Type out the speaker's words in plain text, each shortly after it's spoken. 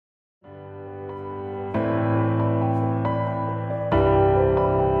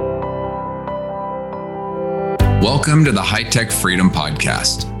Welcome to the High Tech Freedom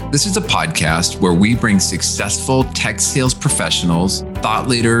Podcast. This is a podcast where we bring successful tech sales professionals, thought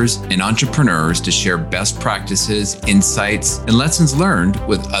leaders, and entrepreneurs to share best practices, insights, and lessons learned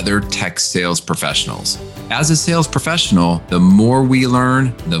with other tech sales professionals. As a sales professional, the more we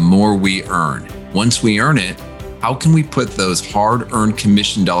learn, the more we earn. Once we earn it, how can we put those hard-earned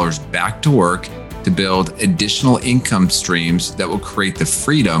commission dollars back to work to build additional income streams that will create the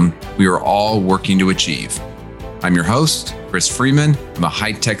freedom we are all working to achieve? I'm your host, Chris Freeman. I'm a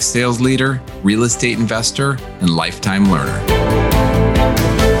high-tech sales leader, real estate investor, and lifetime learner.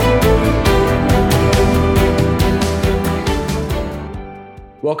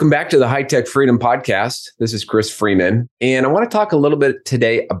 Welcome back to the High Tech Freedom Podcast. This is Chris Freeman, and I want to talk a little bit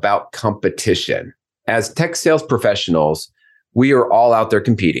today about competition. As tech sales professionals, we are all out there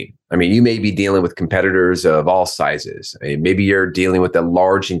competing. I mean, you may be dealing with competitors of all sizes. Maybe you're dealing with a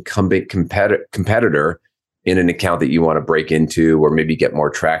large incumbent competitor in an account that you want to break into or maybe get more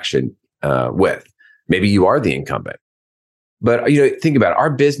traction with. Maybe you are the incumbent. But think about it.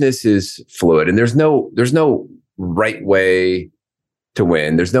 Our business is fluid, and there's no right way to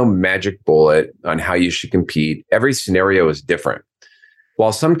win. There's no magic bullet on how you should compete. Every scenario is different.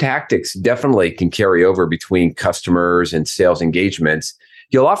 While some tactics definitely can carry over between customers and sales engagements,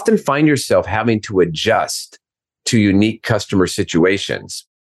 you'll often find yourself having to adjust to unique customer situations.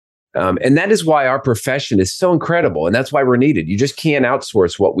 And that is why our profession is so incredible. And that's why we're needed. You just can't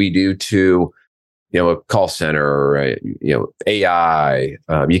outsource what we do to, a call center or, AI.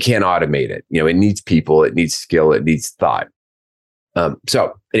 You can't automate it. It needs people, it needs skill, it needs thought.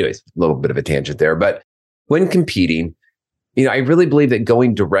 So anyways, a little bit of a tangent there. But when competing, I really believe that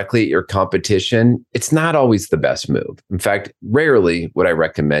going directly at your competition, it's not always the best move. In fact, rarely would I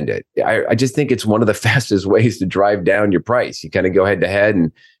recommend it. I just think it's one of the fastest ways to drive down your price. You kind of go head to head,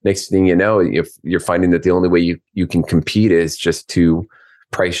 and next thing you know, if you're finding that the only way you can compete is just to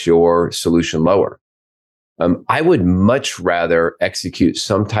price your solution lower. I would much rather execute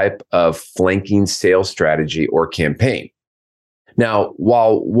some type of flanking sales strategy or campaign. Now,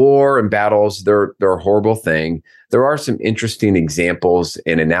 while war and battles, they're a horrible thing, there are some interesting examples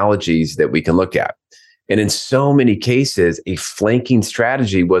and analogies that we can look at. And in so many cases, a flanking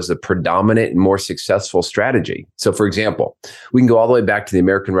strategy was the predominant and more successful strategy. So for example, we can go all the way back to the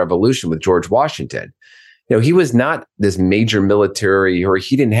American Revolution with George Washington. He was not this major military, or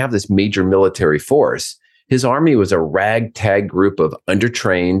he didn't have this major military force. His army was a ragtag group of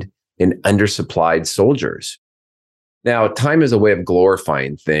undertrained and undersupplied soldiers. Now, time is a way of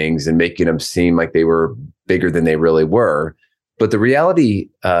glorifying things and making them seem like they were bigger than they really were. But the reality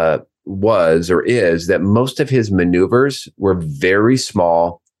was or is that most of his maneuvers were very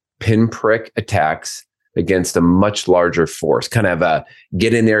small pinprick attacks against a much larger force, kind of a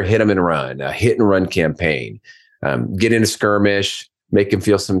get in there, hit them and run, a hit and run campaign, get in a skirmish, make them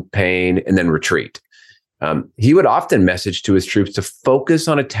feel some pain, and then retreat. He would often message to his troops to focus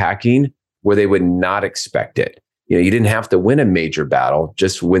on attacking where they would not expect it. You didn't have to win a major battle,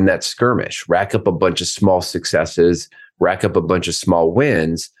 just win that skirmish, rack up a bunch of small successes, rack up a bunch of small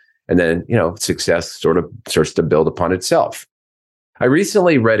wins, and then, success sort of starts to build upon itself. I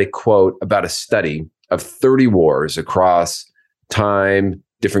recently read a quote about a study of 30 wars across time,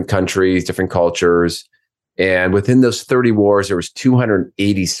 different countries, different cultures. And within those 30 wars, there was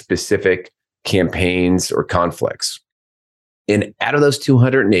 280 specific campaigns or conflicts. And out of those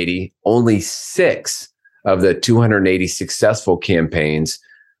 280, only 6 of the 280 successful campaigns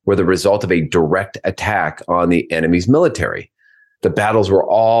were the result of a direct attack on the enemy's military. The battles were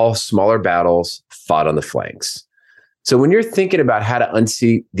all smaller battles fought on the flanks. So when you're thinking about how to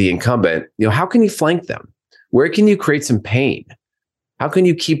unseat the incumbent, how can you flank them? Where can you create some pain? How can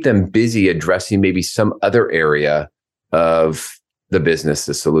you keep them busy addressing maybe some other area of the business,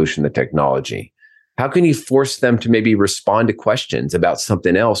 the solution, the technology? How can you force them to maybe respond to questions about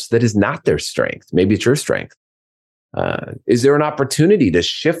something else that is not their strength? Maybe it's your strength. Is there an opportunity to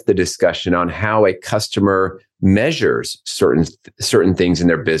shift the discussion on how a customer measures certain things in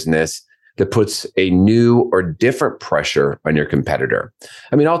their business that puts a new or different pressure on your competitor?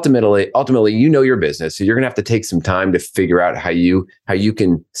 I mean, ultimately, your business, so you're going to have to take some time to figure out how you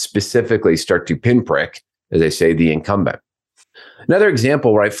can specifically start to pinprick, as they say, the incumbent. Another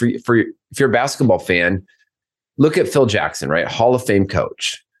example, right? If you're a basketball fan, look at Phil Jackson, right? Hall of Fame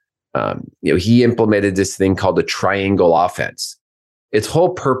coach. He implemented this thing called the triangle offense. Its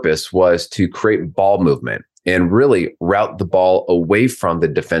whole purpose was to create ball movement and really route the ball away from the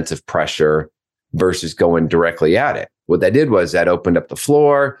defensive pressure versus going directly at it. What that did was that opened up the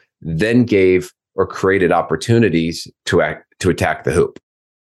floor, then gave or created opportunities to attack the hoop.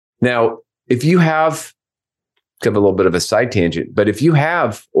 Now, if you have Kind of a little bit of a side tangent. But if you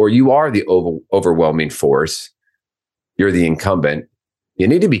have, or you are the overwhelming force, you're the incumbent, you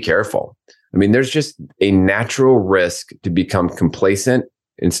need to be careful. I mean, there's just a natural risk to become complacent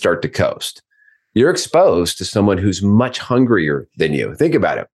and start to coast. You're exposed to someone who's much hungrier than you. Think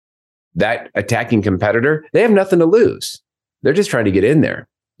about it. That attacking competitor, they have nothing to lose. They're just trying to get in there.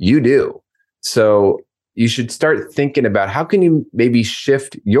 You do. So you should start thinking about how can you maybe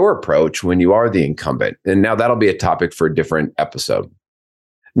shift your approach when you are the incumbent. And now that'll be a topic for a different episode.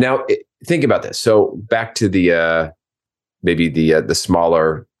 Now, think about this. So back to the maybe the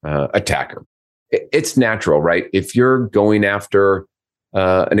smaller attacker. It's natural, right? If you're going after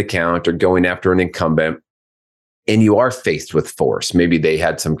an account or going after an incumbent and you are faced with force, maybe they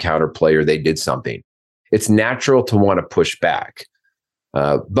had some counterplay or they did something, it's natural to want to push back.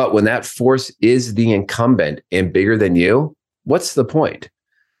 But when that force is the incumbent and bigger than you, what's the point?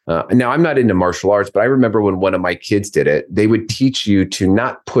 Now, I'm not into martial arts, but I remember when one of my kids did it, they would teach you to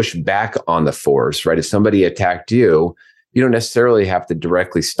not push back on the force, right? If somebody attacked you, you don't necessarily have to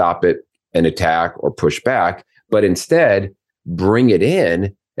directly stop it and attack or push back, but instead bring it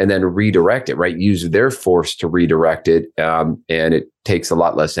in and then redirect it, right? Use their force to redirect it. And it takes a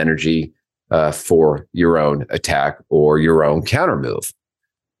lot less energy for your own attack or your own counter move.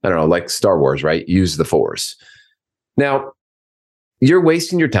 I don't know, like Star Wars, right? Use the force. Now, you're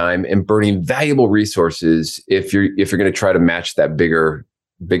wasting your time and burning valuable resources if you're going to try to match that bigger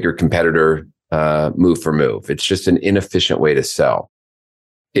competitor move for move. It's just an inefficient way to sell.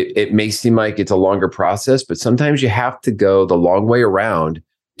 It may seem like it's a longer process, but sometimes you have to go the long way around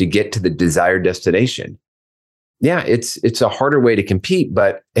to get to the desired destination. Yeah, it's a harder way to compete,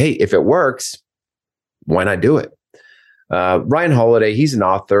 but hey, if it works, why not do it? Ryan Holiday, he's an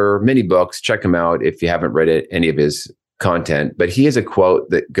author, many books. Check him out if you haven't read any of his content. But he has a quote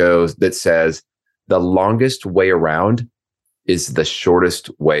that says, "The longest way around is the shortest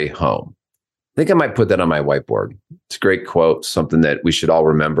way home." I think I might put that on my whiteboard. It's a great quote, something that we should all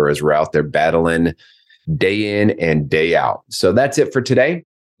remember as we're out there battling day in and day out. So that's it for today.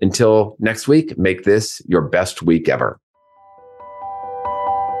 Until next week, make this your best week ever.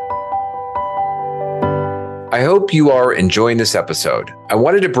 I hope you are enjoying this episode. I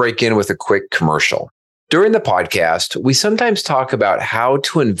wanted to break in with a quick commercial. During the podcast, we sometimes talk about how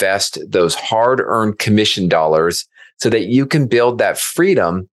to invest those hard-earned commission dollars so that you can build that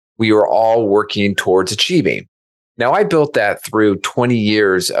freedom we are all working towards achieving. Now, I built that through 20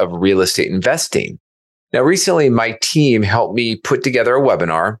 years of real estate investing. Now, recently, my team helped me put together a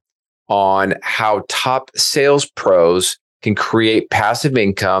webinar on how top sales pros can create passive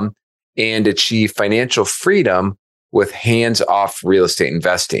income and achieve financial freedom with hands-off real estate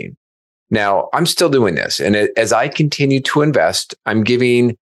investing. Now, I'm still doing this. And as I continue to invest, I'm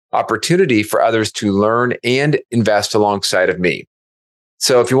giving opportunity for others to learn and invest alongside of me.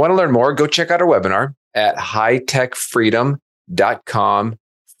 So if you want to learn more, go check out our webinar at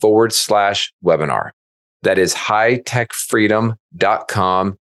hightechfreedom.com/webinar. That is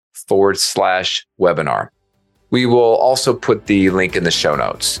hightechfreedom.com/webinar. We will also put the link in the show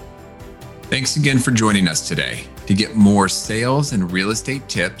notes. Thanks again for joining us today. To get more sales and real estate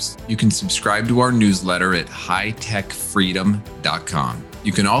tips, you can subscribe to our newsletter at hightechfreedom.com.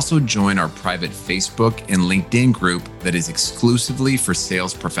 You can also join our private Facebook and LinkedIn group that is exclusively for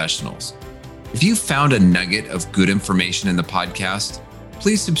sales professionals. If you found a nugget of good information in the podcast,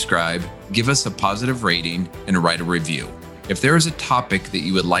 please subscribe, give us a positive rating, and write a review. If there is a topic that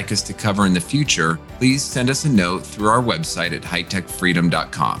you would like us to cover in the future, please send us a note through our website at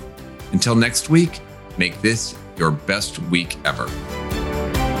hightechfreedom.com. Until next week, make this your best week ever.